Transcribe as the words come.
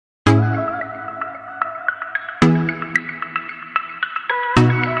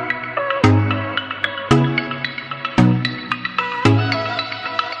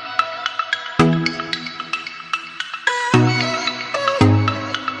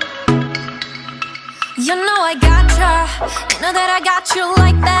You know I gotcha, you know that I got you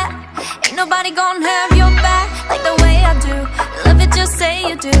like that. Ain't nobody gonna have your back like the way I do. You love it, just say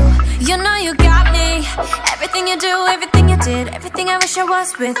you do. You know you got me. Everything you do, everything you did, everything I wish I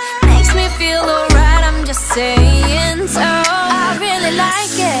was with makes me feel alright, I'm just saying. So I really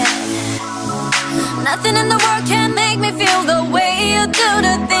like it. Nothing in the world can make me feel the way you do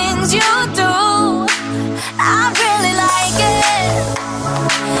the things you do. I really like it.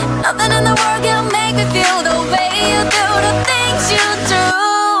 Nothing in the world can make me feel the way you do the things you do.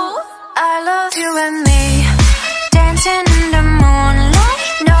 I love you and me, dancing in the moonlight,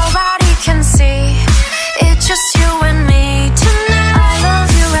 nobody can see. It's just you and me tonight. I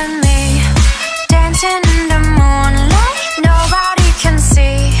love you and me, dancing in the moonlight, nobody can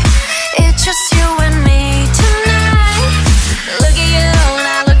see. It's just you and me tonight. Look at you,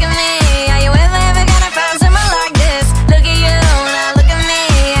 now look at me. Are you ever gonna find someone like this? Look at you, now look at me.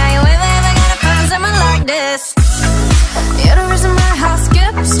 Are you ever gonna find someone like this? You're the reason my heart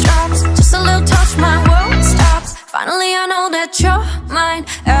skips, drops. Just a little touch, my world stops. Finally I know that you're mine.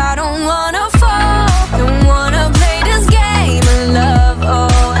 I don't wanna fall, don't wanna play this game of love.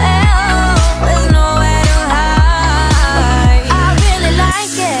 Oh, there's nowhere to hide. I really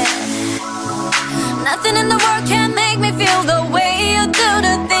like it. Nothing in the world can make me feel the way you do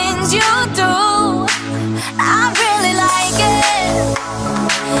the things you do. I really like it.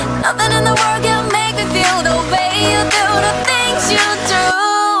 Nothing in the world can make me feel the way you do the things you do.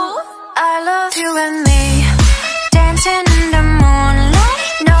 I love you and me, dancing in the moonlight,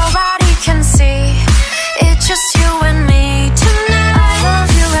 nobody can see. It's just you and me tonight. I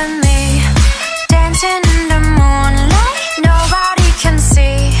love you and me, dancing in the moonlight, nobody can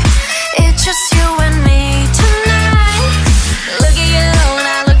see. It's just you and me tonight. Look at you,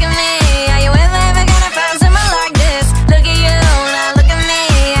 now look at me. Are you ever gonna find someone like this? Look at you, now look at me.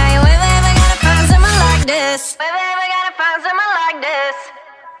 Are you ever gonna find someone like this? Ever gonna find someone like this?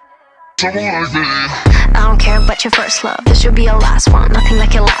 Someone like me. I don't care about your first love, this should be your last one. Nothing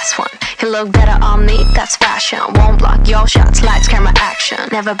like your last one. You look better on me, that's fashion. Won't block your shots, lights, camera, action.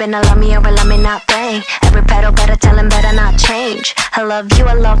 Never been a love me or a love me not thing. Every pedal better tell him better not change. I love you,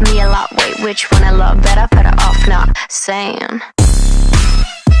 I love me a lot. Wait, which one I love better? Better off not saying.